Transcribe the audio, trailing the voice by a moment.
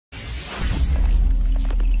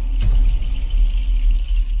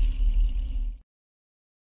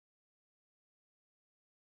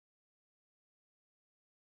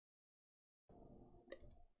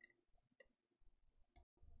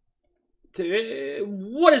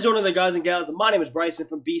What is going on there, guys and gals? My name is Bryson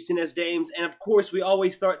from BCNS Games, and of course we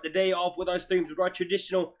always start the day off with our streams with our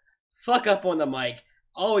traditional fuck up on the mic.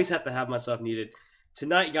 Always have to have myself muted.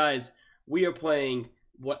 Tonight, guys, we are playing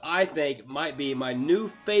what I think might be my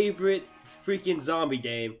new favorite freaking zombie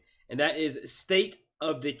game, and that is State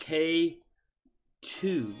of Decay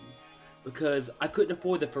 2, because I couldn't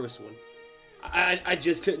afford the first one. I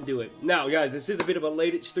just couldn't do it. Now, guys, this is a bit of a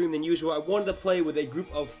later stream than usual. I wanted to play with a group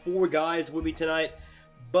of 4 guys with me tonight,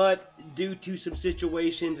 but due to some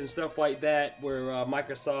situations and stuff like that, where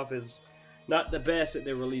Microsoft is not the best at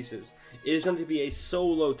their releases, it is going to be a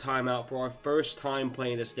solo timeout for our first time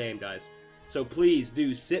playing this game, guys. So please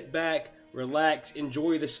do sit back, relax,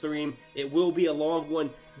 enjoy the stream. It will be a long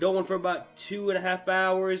one, going for about 2.5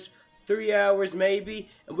 hours. 3 hours maybe,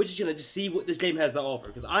 and we're just gonna see what this game has to offer,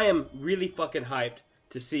 because I am really fucking hyped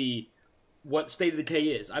to see what State of Decay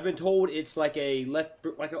is. I've been told it's like a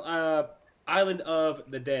Island of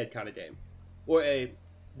the Dead kind of game, or a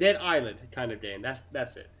Dead Island kind of game.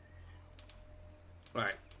 That's it. All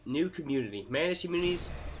right, new community, manage communities.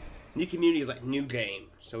 New community is like new game,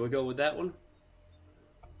 so we'll go with that one.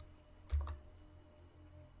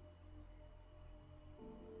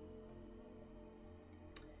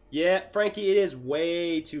 Yeah, Frankie, it is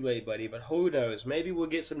way too late, buddy, but who knows? Maybe we'll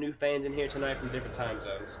get some new fans in here tonight from different time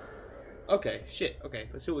zones. Okay, shit. Okay,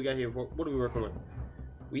 let's see what we got here. What are we working with?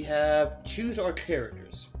 We have choose our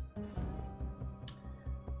characters.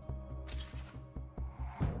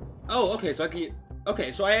 Oh, okay, so I can...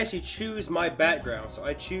 Okay, so I actually choose my background. So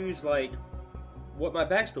I choose, like, what my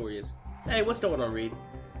backstory is. Hey, what's going on, Reed?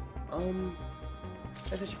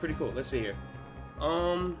 That's actually pretty cool. Let's see here.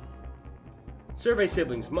 Survey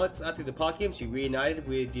siblings. Months after the apocalypse, you reunited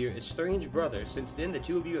with your estranged brother. Since then, the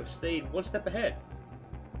two of you have stayed one step ahead.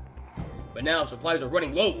 But now, supplies are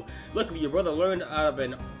running low. Luckily, your brother learned out of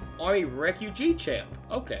an army refugee camp.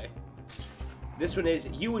 Okay. This one is,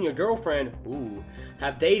 you and your girlfriend, ooh,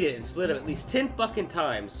 have dated and split up at least 10 fucking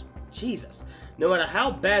times. Jesus. No matter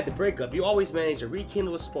how bad the breakup, you always manage to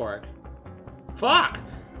rekindle a spark. Fuck!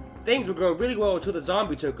 Things were going really well until the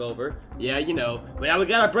zombie took over. Yeah, you know. But now we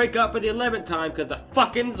gotta break up for the 11th time because the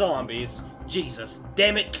fucking zombies. Jesus.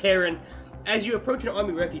 Damn it, Karen. As you approach an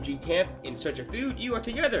army refugee camp in search of food, you are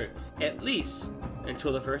together. At least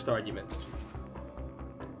until the first argument.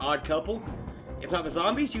 Odd couple. If not the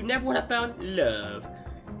zombies, you never would have found love.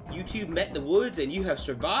 You two met in the woods and you have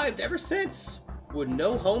survived ever since, with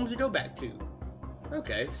no homes to go back to.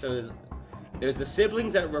 Okay, so there's the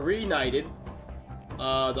siblings that were reunited.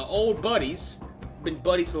 The old buddies, been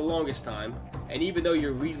buddies for the longest time, and even though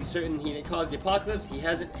you're reasonably certain he didn't cause the apocalypse, he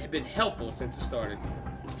hasn't been helpful since it started.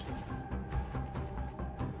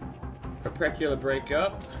 Perpetual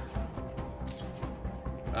breakup.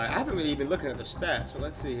 I haven't really been looking at the stats, but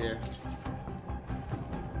let's see here.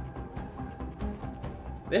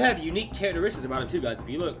 They have unique characteristics about them too, guys. If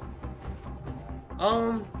you look,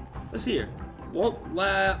 let's see here. Won't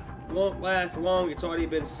last long. It's already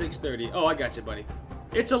been 6:30. Oh, I got you, buddy.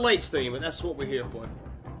 It's a late stream, but that's what we're here for.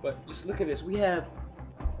 But just look at this. We have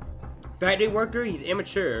factory worker. He's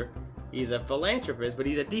immature. He's a philanthropist, but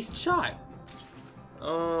he's a decent shot.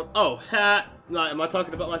 Oh, ha. Am I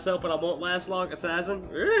talking about myself, but I won't last long? Assassin?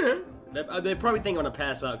 They probably think I'm gonna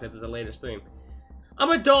pass out because it's a later stream.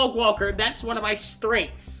 I'm a dog walker. That's one of my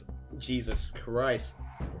strengths. Jesus Christ.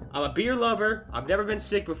 I'm a beer lover. I've never been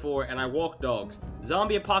sick before, and I walk dogs.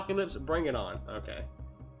 Zombie apocalypse, bring it on. Okay.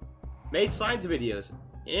 Made science videos.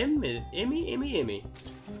 Emmy.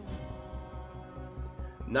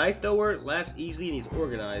 Knife thrower, laughs easily, and he's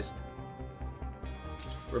organized.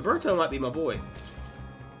 Roberto might be my boy.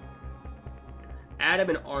 Adam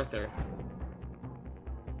and Arthur.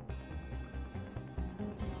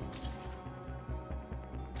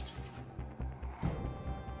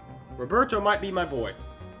 Roberto might be my boy.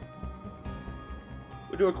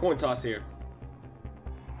 We'll do a coin toss here.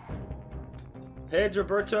 Heads,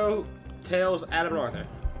 Roberto. Tails, Adam and Arthur.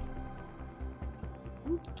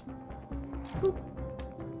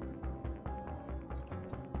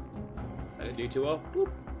 I didn't do too well.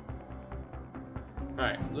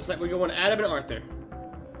 Alright, looks like we're going Adam and Arthur.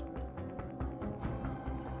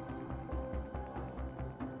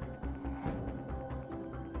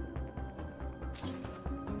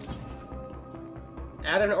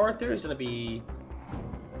 Adam and Arthur is gonna be...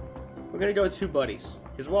 We're gonna go with 2 buddies,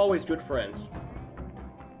 because we're always good friends.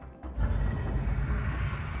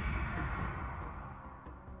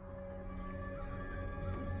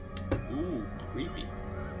 Ooh, creepy.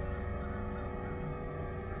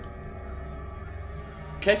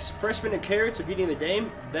 Catch freshmen and carrots are getting the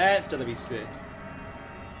game? That's gonna be sick.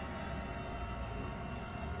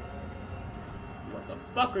 The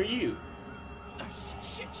fuck are you?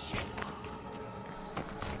 Shit. Shit.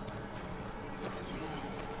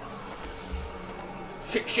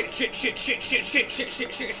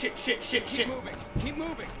 Keep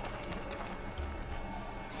moving.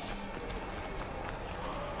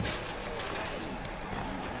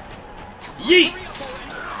 Yeet!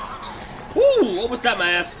 Woo! Almost got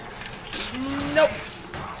my ass. Nope.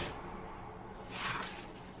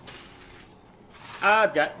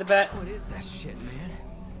 I've got the bat. What is that shit, man?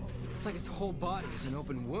 It's like its whole body is an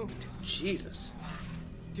open wound. Jesus.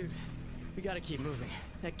 Dude, we gotta keep moving.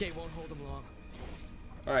 That gate won't hold him long.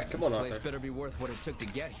 Alright, come on, This place Arthur. better be worth what it took to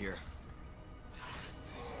get here.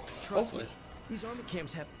 Trust me, these army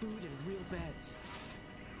camps have food and real beds.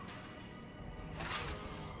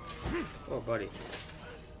 Oh, buddy.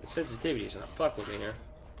 The sensitivity is gonna fuck with me here.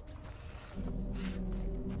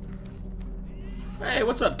 Hey,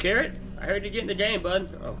 what's up, Carrot? I heard you get in the game,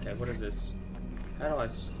 bud. Okay, what is this? How do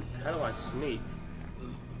I sneak?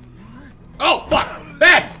 Oh, fuck!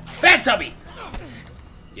 Bad tubby!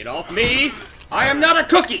 Get off me! I am not a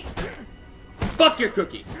cookie! Fuck your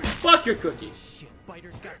cookie! Fuck your cookie! Shit,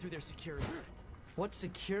 biters got through their security. What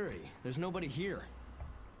security? There's nobody here.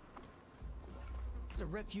 It's a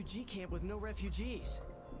refugee camp with no refugees.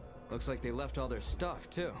 Looks like they left all their stuff,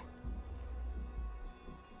 too.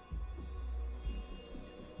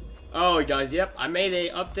 Oh, guys, yep, I made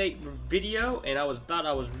a update video, and thought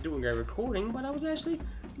I was doing a recording, but I was actually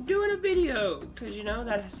doing a video, because, you know,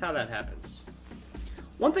 that's how that happens.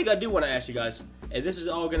 One thing I do want to ask you guys, and this is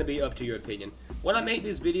all going to be up to your opinion. When I make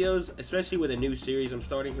these videos, especially with a new series I'm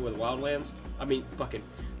starting here with Wildlands, I mean, fucking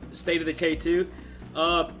State of Decay 2,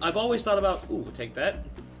 I've always thought about, ooh, we'll take that,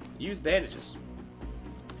 use bandages.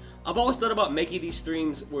 I've always thought about making these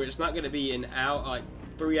streams where it's not going to be an hour, like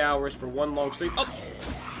 3 hours for one long stream. Oh,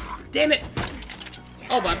 damn it!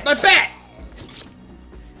 Oh, my back!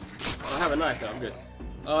 I have a knife though, I'm good.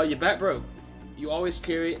 Your back broke. You always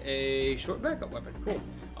carry a short backup weapon. Cool.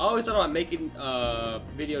 I always thought about making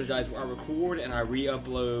videos, guys, where I record and I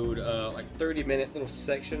re-upload like 30-minute little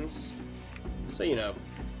sections. So, you know,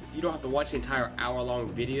 you don't have to watch the entire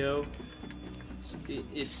hour-long video.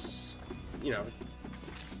 It's, you know,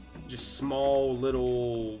 just small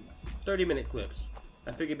little 30-minute clips.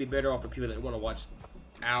 I think it'd be better off for people that want to watch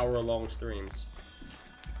hour-long streams.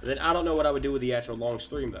 But then I don't know what I would do with the actual long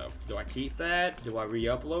stream, though. Do I keep that? Do I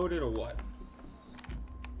re-upload it, or what?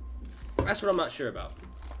 That's what I'm not sure about.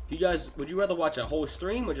 You guys, would you rather watch a whole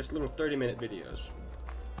stream or just little 30-minute videos?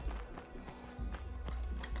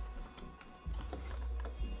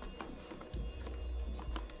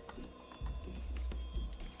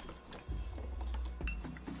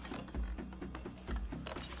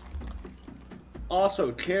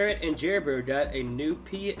 Also, Carrot and Jarebird got a new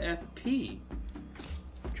PFP,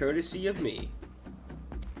 courtesy of me.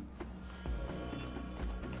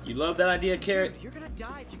 You love that idea, Carrot? Dude, you're gonna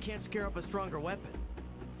die if you can't scare up a stronger weapon.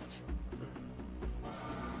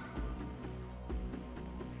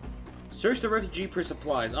 Search the refugee for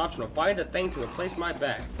supplies. Optional. Find a thing to replace my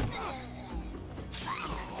back.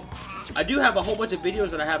 I do have a whole bunch of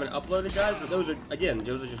videos that I haven't uploaded, guys, but those are, again,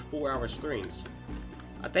 those are just 4-hour streams.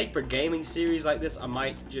 I think for gaming series like this, I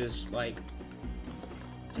might just, like,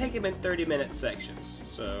 take them in 30-minute sections.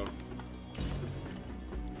 So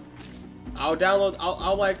I'll download,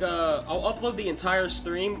 I'll upload the entire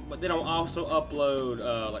stream, but then I'll also upload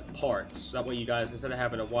like parts. That way you guys, instead of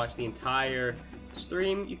having to watch the entire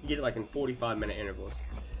stream, you can get it like in 45-minute intervals.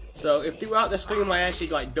 So if throughout the stream I actually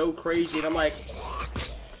like go crazy and I'm like,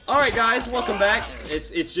 alright guys, welcome back,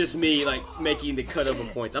 it's just me like making the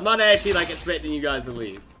cutover points. I'm not actually like expecting you guys to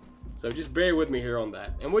leave. So just bear with me here on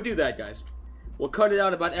that. And we'll do that, guys. We'll cut it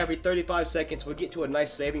out about every 35 seconds. We'll get to a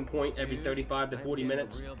nice saving point every 35 to 40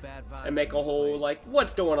 minutes. And make a whole, like,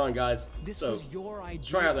 what's going on, guys? So,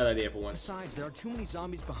 try out that idea for once. Besides, there are too many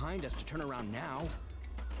zombies behind us to turn around now.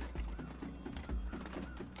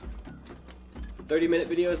 30-minute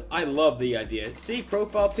videos? I love the idea. See,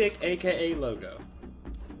 profile pic, aka logo.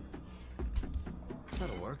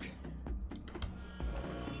 That'll work.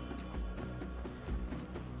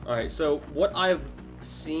 Alright, so what I've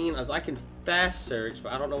seen is I can fast search,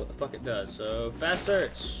 but I don't know what the fuck it does. So, fast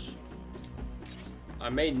search. I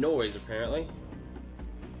made noise, apparently.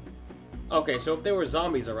 Okay, so if there were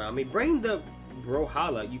zombies around me, bring the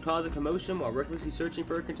Brawlhalla. You cause a commotion while recklessly searching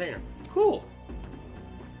for a container. Cool.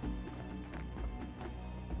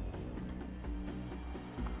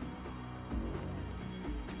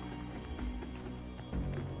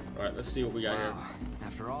 Alright, let's see what we got here.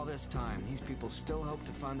 After all this time, these people still hope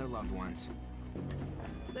to find their loved ones.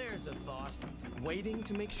 There's a thought. Waiting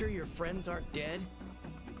to make sure your friends aren't dead?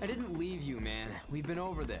 I didn't leave you, man. We've been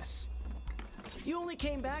over this. You only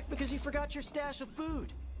came back because you forgot your stash of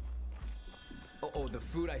food. Oh, the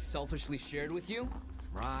food I selfishly shared with you?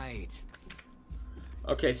 Right.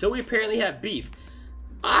 Okay, so we apparently have beef.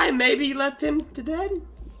 I maybe left him to dead?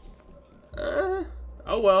 Oh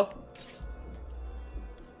well.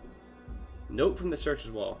 Note from the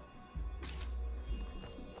searcher's wall.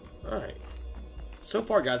 Alright. So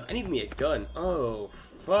far, guys, I need me a gun. Oh,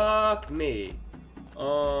 fuck me.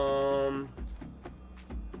 I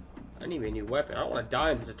need me a new weapon. I don't want to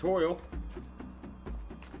die in the tutorial.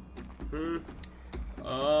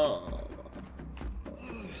 Oh,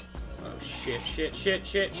 shit.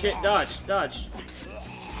 Dodge. Die.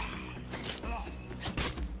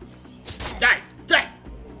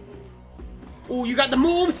 Oh, you got the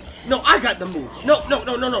moves? No, I got the moves. No. You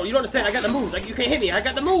don't understand. I got the moves. Like, you can't hit me. I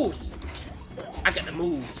got the moves.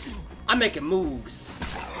 I'm making moves.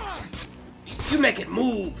 You making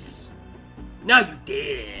moves. Now you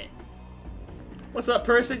dead. What's up,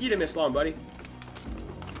 person? You didn't miss long, buddy.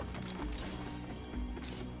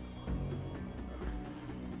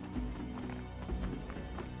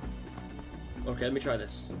 Okay, let me try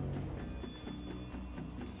this.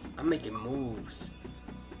 I'm making moves.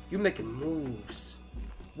 You making moves.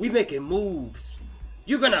 We making moves.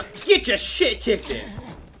 You're gonna get your shit kicked in.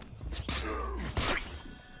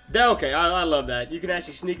 Okay, I love that. You can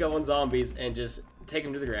actually sneak up on zombies and just take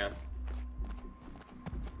them to the ground.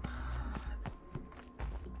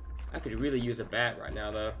 I could really use a bat right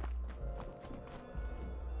now, though.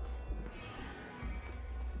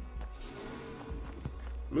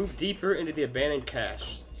 Move deeper into the abandoned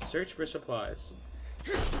cache. Search for supplies.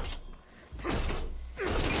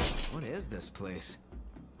 What is this place?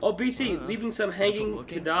 Oh, BC, leaving some hanging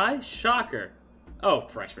to die? Shocker. Oh,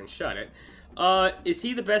 freshman, shut it. Is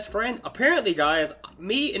he the best friend? Apparently, guys,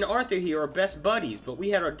 me and Arthur here are best buddies, but we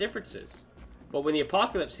had our differences. But when the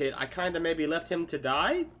apocalypse hit, I kind of maybe left him to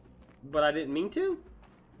die, but I didn't mean to.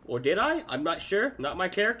 Or did I? I'm not sure. Not my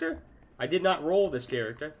character. I did not roll this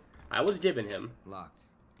character. I was given him. Locked.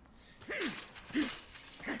 Get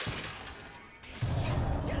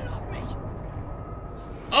it off me!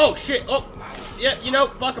 Oh, shit. Oh, yeah, you know,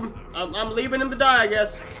 fuck him. I'm leaving him to die, I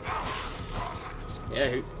guess.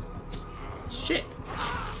 Yeah, shit.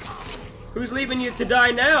 Who's leaving you to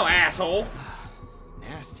die now, asshole?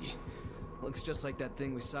 Nasty. Looks just like that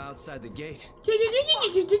thing we saw outside the gate.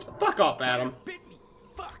 Fuck off, Adam. Bit me.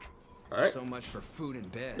 Fuck. Alright. So much for food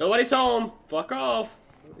and beds. Nobody's home. Fuck off.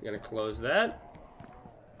 We're gonna close that.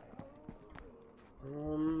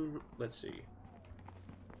 Let's see.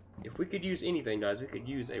 If we could use anything, guys, we could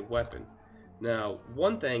use a weapon. Now,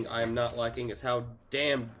 one thing I am not liking is how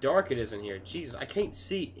damn dark it is in here. Jesus, I can't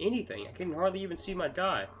see anything. I can hardly even see my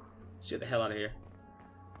die. Let's get the hell out of here.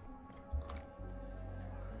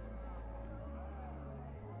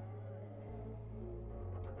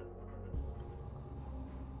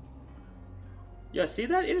 Yeah, see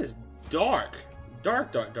that? It is dark.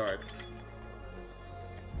 Dark.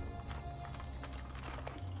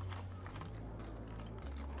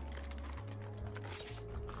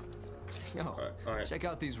 Yo, all right. Check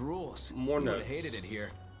out these rules. More you notes. would've hated it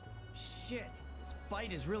here. Shit. This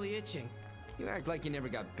bite is really itching. You act like you never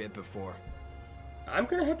got bit before. I'm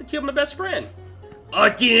gonna have to kill my best friend.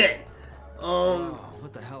 Again! Oh,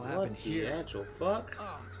 what the hell happened what the here? actual fuck?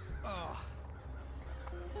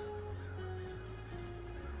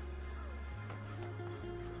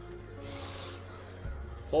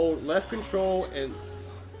 Hold left control and...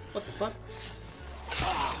 What the fuck?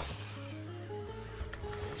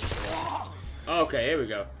 Okay, here we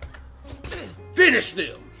go. Finish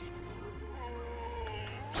them!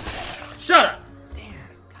 Shut up! Damn,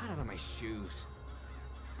 got out of my shoes.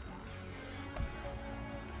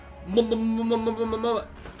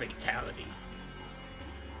 Fatality.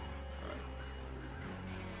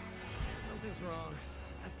 Something's wrong.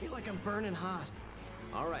 I feel like I'm burning hot.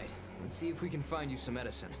 All right, let's see if we can find you some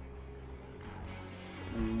medicine.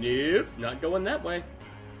 Nope, not going that way.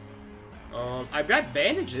 I've got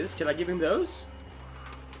bandages. Can I give him those?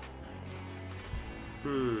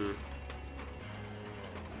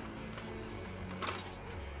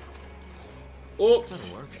 Oh,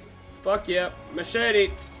 That'll work. fuck yeah.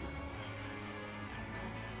 Machete.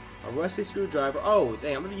 A rusty screwdriver. Oh,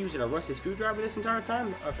 dang, I'm gonna be using a rusty screwdriver this entire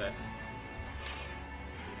time? Okay.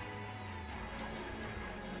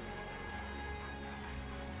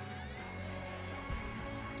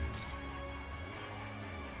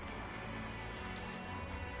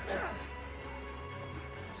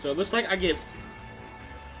 So it looks like I get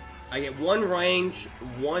one range,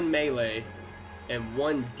 one melee, and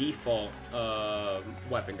one default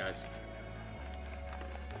weapon, guys.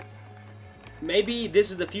 maybe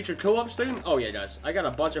this is the future co-op stream. Oh yeah, guys, I got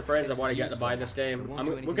a bunch of friends that want to get to buy this game.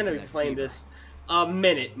 We're gonna be playing this a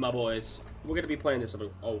minute, my boys. We're gonna be playing this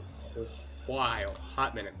a while,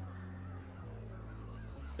 hot minute.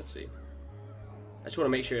 Let's see. I just want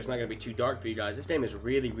to make sure it's not gonna be too dark for you guys. This game is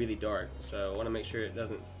really, really dark, so I want to make sure it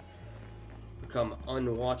doesn't become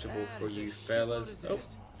unwatchable for you fellas. Oh.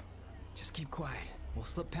 Just keep quiet. We'll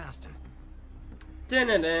slip past him.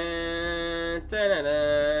 Da-na-na,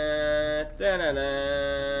 da-na-na,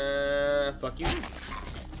 da-na-na. Fuck you.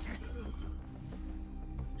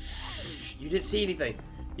 Shh, you didn't see anything.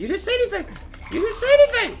 You didn't see anything. You didn't see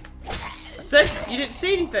anything. I said you didn't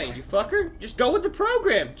see anything, you fucker. Just go with the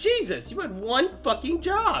program. Jesus, you had one fucking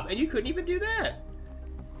job, and you couldn't even do that.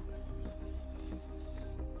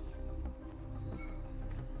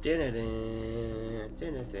 Da-na-na,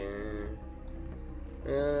 da-na-na.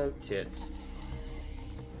 Oh, tits.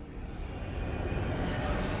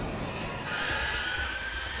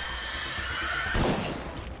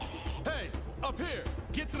 Hey, up here!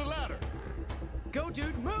 Get to the ladder! Go,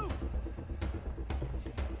 dude, move!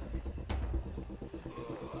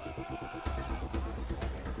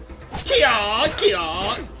 Kia,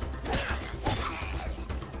 kia.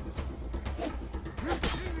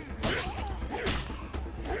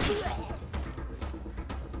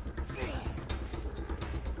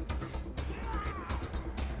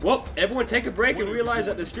 Well, everyone take a break and realize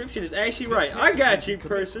that the description is actually right. I got you,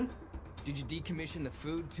 person. Did you decommission the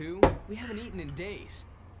food too? We haven't eaten in days.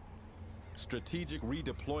 Strategic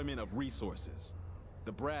redeployment of resources.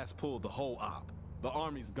 The brass pulled the whole op. The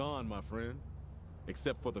army's gone, my friend.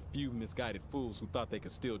 Except for the few misguided fools who thought they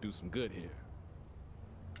could still do some good here.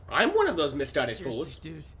 I'm one of those misguided Seriously, fools.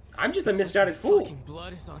 dude. I'm just a misguided fool. Fucking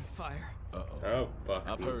blood is on fire. Uh-oh. Oh, fuck.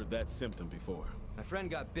 I've heard that symptom before. My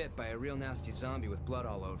friend got bit by a real nasty zombie with blood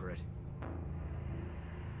all over it.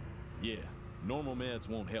 Yeah, normal meds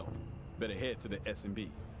won't help. Better head to the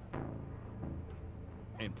S&B.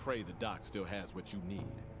 And pray the doc still has what you need.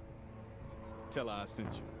 Tell her I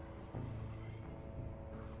sent you.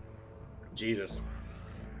 Jesus.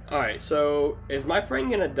 Alright, so is my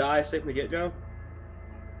friend gonna die straight from the get-go?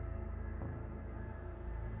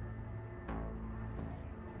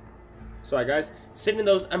 Sorry guys, sending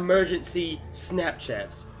those emergency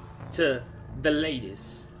Snapchats to the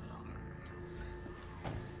ladies.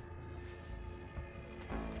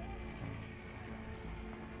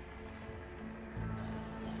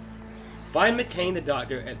 Find McCain the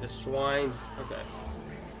doctor at the Swines. Okay.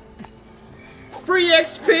 Free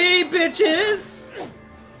XP, bitches!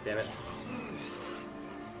 Damn it.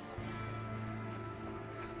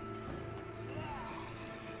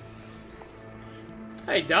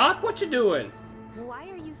 Hey, Doc, what you doing? Why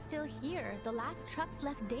are you still here? The last trucks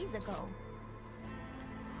left days ago.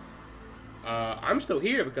 I'm still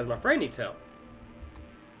here because my friend needs help.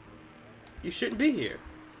 You shouldn't be here.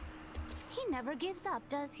 He never gives up,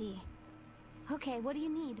 does he? Okay, what do you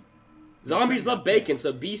need? Zombies love bacon,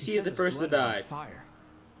 so BC is the first to die. Fire.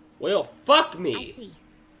 Well, fuck I me. see.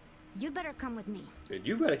 You'd better come with me. Dude,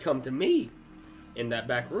 you better come to me in that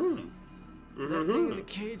back room. That thing in the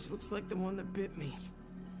cage looks like the one that bit me.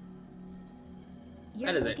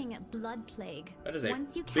 You're That is looking at blood plague. That is a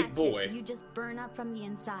Once you big catch boy. it, you just burn up from the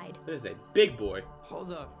inside. That is a big boy.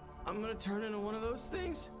 Hold up. I'm gonna turn into one of those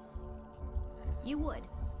things? You would,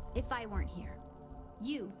 if I weren't here.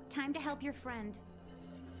 You, time to help your friend.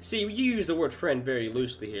 See, you use the word friend very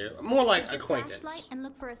loosely here. More like Take your acquaintance. flashlight and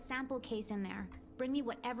look for a sample case in there. Bring me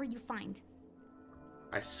whatever you find.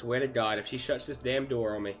 I swear to God, if she shuts this damn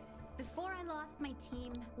door on me. Before I lost my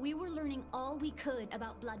team, we were learning all we could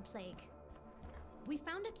about blood plague. We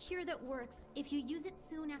found a cure that works if you use it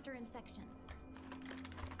soon after infection.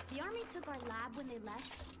 The army took our lab when they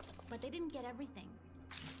left, but they didn't get everything.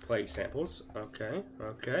 Plague samples. Okay,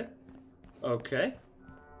 okay. Okay.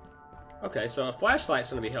 Okay, so a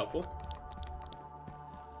flashlight's gonna be helpful.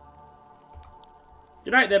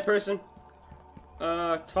 Good night, that person.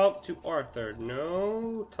 Talk to Arthur.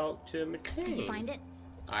 No, talk to McCain. Did you find it?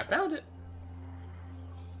 I found it.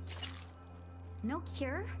 No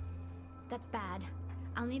cure? That's bad.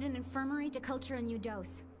 I'll need an infirmary to culture a new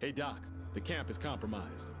dose. Hey, Doc. The camp is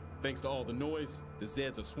compromised. Thanks to all the noise, the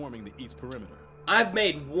Zeds are swarming the east perimeter. I've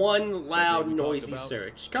made one loud, That baby talked noisy about,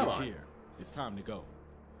 search. Come it's on. Here. It's time to go.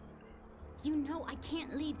 You know I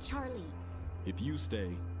can't leave Charlie. If you stay,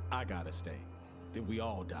 I gotta stay. Then we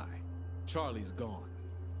all die. Charlie's gone.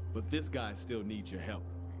 But this guy still needs your help.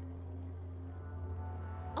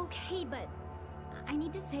 Okay, but I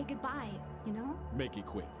need to say goodbye, you know? Make it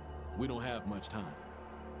quick. We don't have much time.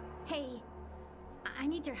 Hey, I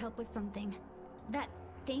need your help with something. That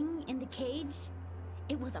thing in the cage,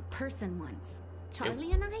 It was a person once.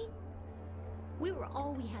 Charlie and I? We were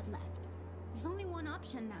all we had left. There's only one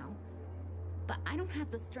option now. But I don't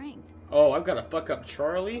have the strength. Oh, I've got to fuck up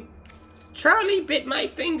Charlie? Charlie bit my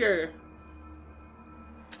finger!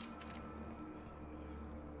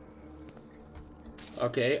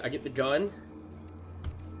 Okay, I get the gun.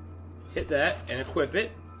 Hit that and equip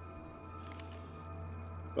it.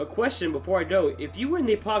 But question before I go, if you were in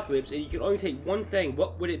the apocalypse and you could only take one thing,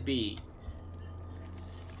 what would it be?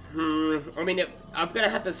 I mean, I'm gonna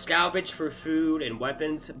have to salvage for food and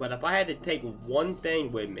weapons, but if I had to take one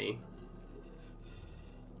thing with me...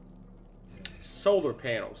 Solar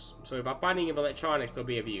panels. So if I find any electronics, they'll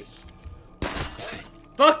be of use.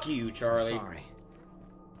 Fuck you, Charlie. Sorry.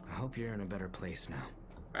 I hope you're in a better place now.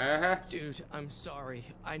 Uh-huh. Dude, I'm sorry.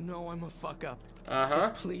 I know I'm a fuck up. Uh-huh.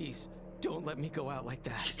 But please, don't let me go out like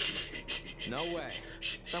that. No way.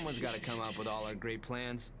 Someone's got to come up with all our great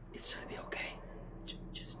plans. It's gonna be okay.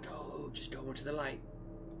 Just go into the light.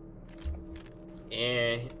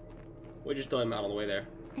 And we'll just throw him out on the way there.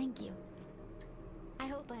 Thank you. I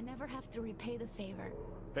hope I never have to repay the favor.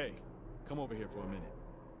 Hey, come over here for a minute.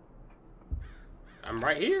 I'm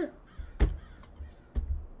right here.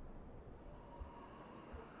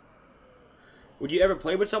 Would you ever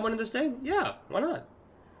play with someone in this game? Yeah, why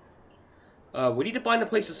not? We need to find a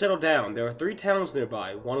place to settle down. There are 3 towns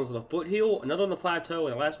nearby. One is on the foothill, another on the plateau,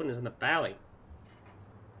 and the last one is in the valley.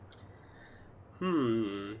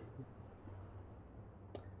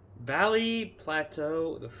 Valley,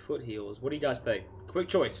 plateau, the foothills. What do you guys think? Quick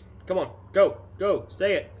choice. Come on. Go. Go.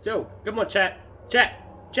 Say it. Go. Come on, chat. Chat.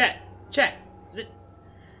 Chat. Chat. Is it?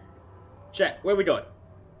 Chat. Where are we going?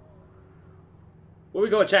 Where are we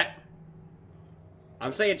going, chat?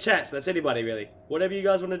 I'm saying chat, so that's anybody, really. Whatever you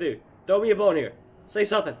guys want to do. Throw me a bone here. Say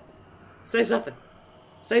something. Say something.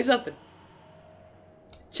 Say something.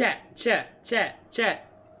 Chat. Chat. Chat. Chat.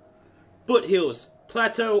 Foothills,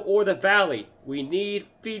 plateau, or the valley. We need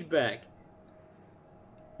feedback.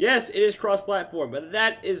 Yes, it is cross-platform, but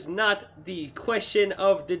that is not the question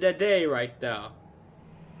of the day right now.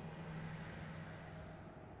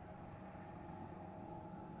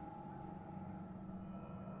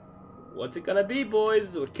 What's it gonna be,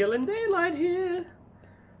 boys? We're killing daylight here.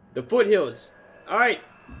 The foothills. Alright,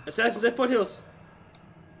 assassins at foothills.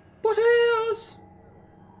 Foothills!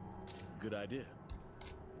 Good idea.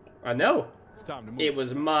 I know. It's time to move. It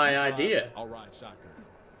was my Drive, idea. I'll ride shotgun.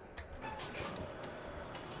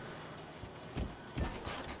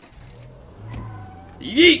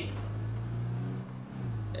 Yeet!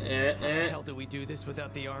 How the hell do we do this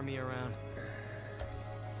without the army around?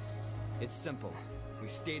 It's simple. We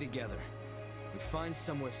stay together. We find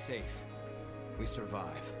somewhere safe. We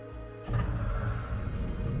survive.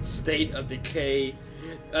 State of Decay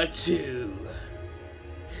 2.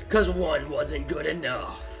 'Cause 1 wasn't good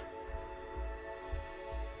enough.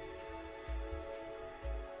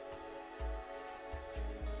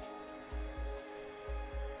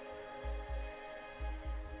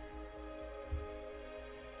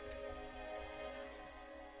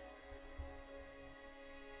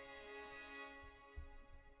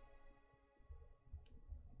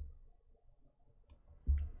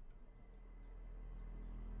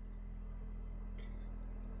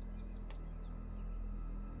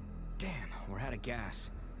 Damn, we're out of gas.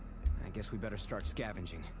 I guess we better start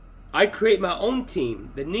scavenging. I create my own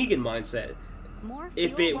team, the Negan mindset. More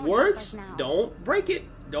If fuel it won't works, help us now. don't break it.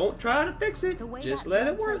 Don't try to fix it. The way Just that let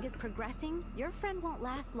blood it work. plague is progressing, your friend won't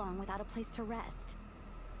last long without a place to rest.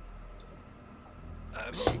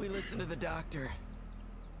 We listen to the doctor.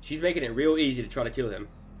 She's making it real easy to try to kill him.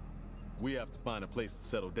 We have to find a place to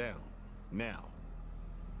settle down. Now.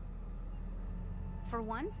 For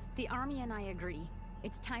once, the army and I agree.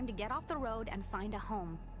 It's time to get off the road and find a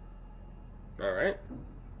home. Alright.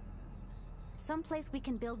 Someplace we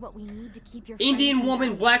can build what we need to keep your friend Indian from woman,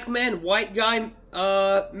 dying. black man, white guy,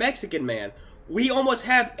 Mexican man. We almost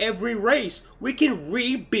have every race. We can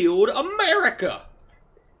rebuild America.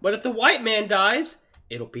 But if the white man dies,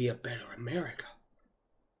 it'll be a better America.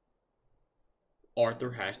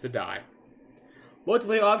 Arthur has to die.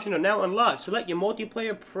 Multiplayer options are now unlocked. Select your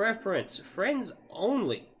multiplayer preference. Friends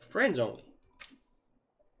only. Friends only.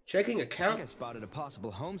 Checking I think I account. spotted a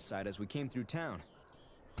possible home site as we came through town.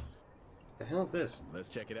 The hell is this? Let's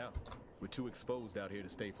check it out. We're too exposed out here to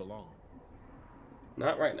stay for long.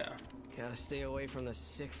 Not right now. Gotta stay away from the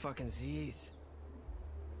sick fucking Z's.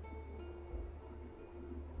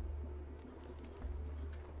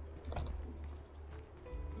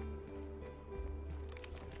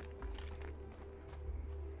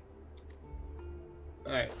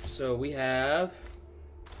 Alright, so we have...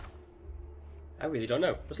 I really don't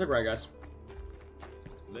know. Let's look around, guys.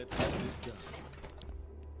 Let's get this done.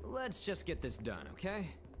 Let's just get this done, okay?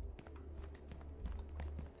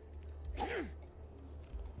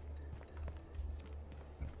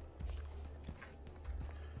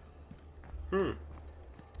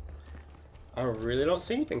 I really don't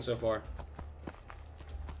see anything so far.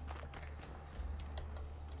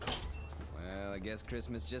 Well, I guess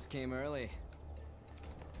Christmas just came early.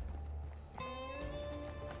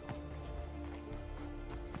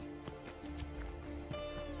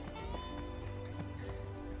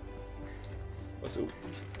 What's up?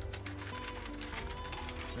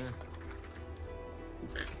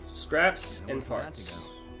 Scraps and parts.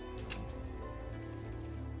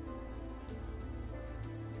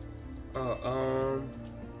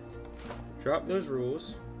 Drop those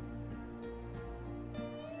rules.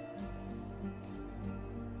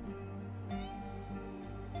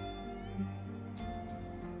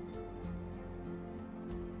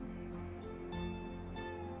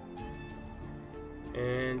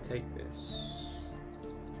 And take this.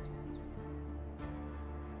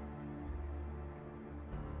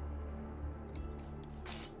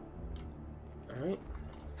 All right.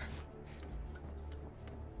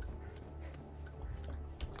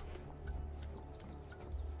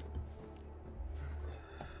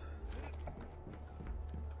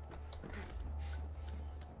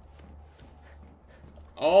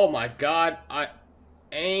 Oh my god, I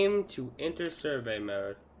aim to enter survey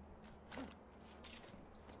mode.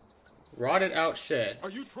 Rotted out shed.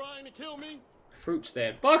 Are you trying to kill me? Fruit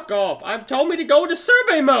stand. Fuck off! I've told me to go to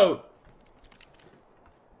survey mode!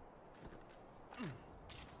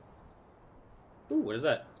 Ooh, what is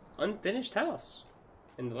that? Unfinished house.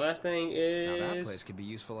 And the last thing is... Now that place could be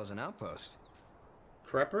useful as an outpost.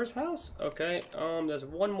 Prepper's house? Okay, there's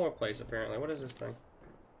one more place apparently. What is this thing?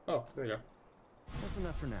 Oh, there you go. That's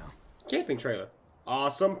enough for now. Camping trailer.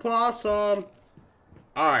 Awesome possum!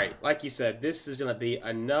 Alright, like you said, this is gonna be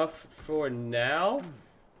enough for now.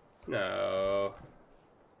 No.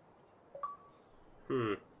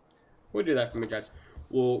 We'll do that for me, guys.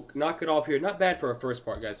 We'll knock it off here. Not bad for our first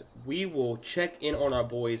part, guys. We will check in on our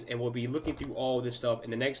boys, and we'll be looking through all this stuff in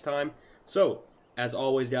the next time. So, as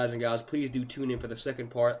always, guys and gals, please do tune in for the second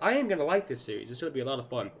part. I am gonna like this series. It's gonna be a lot of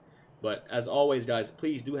fun. But, as always, guys,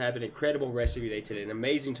 please do have an incredible rest of your day today. An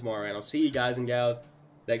amazing tomorrow, and I'll see you guys and gals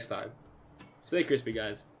next time. Stay crispy,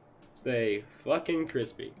 guys. Stay fucking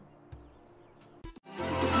crispy.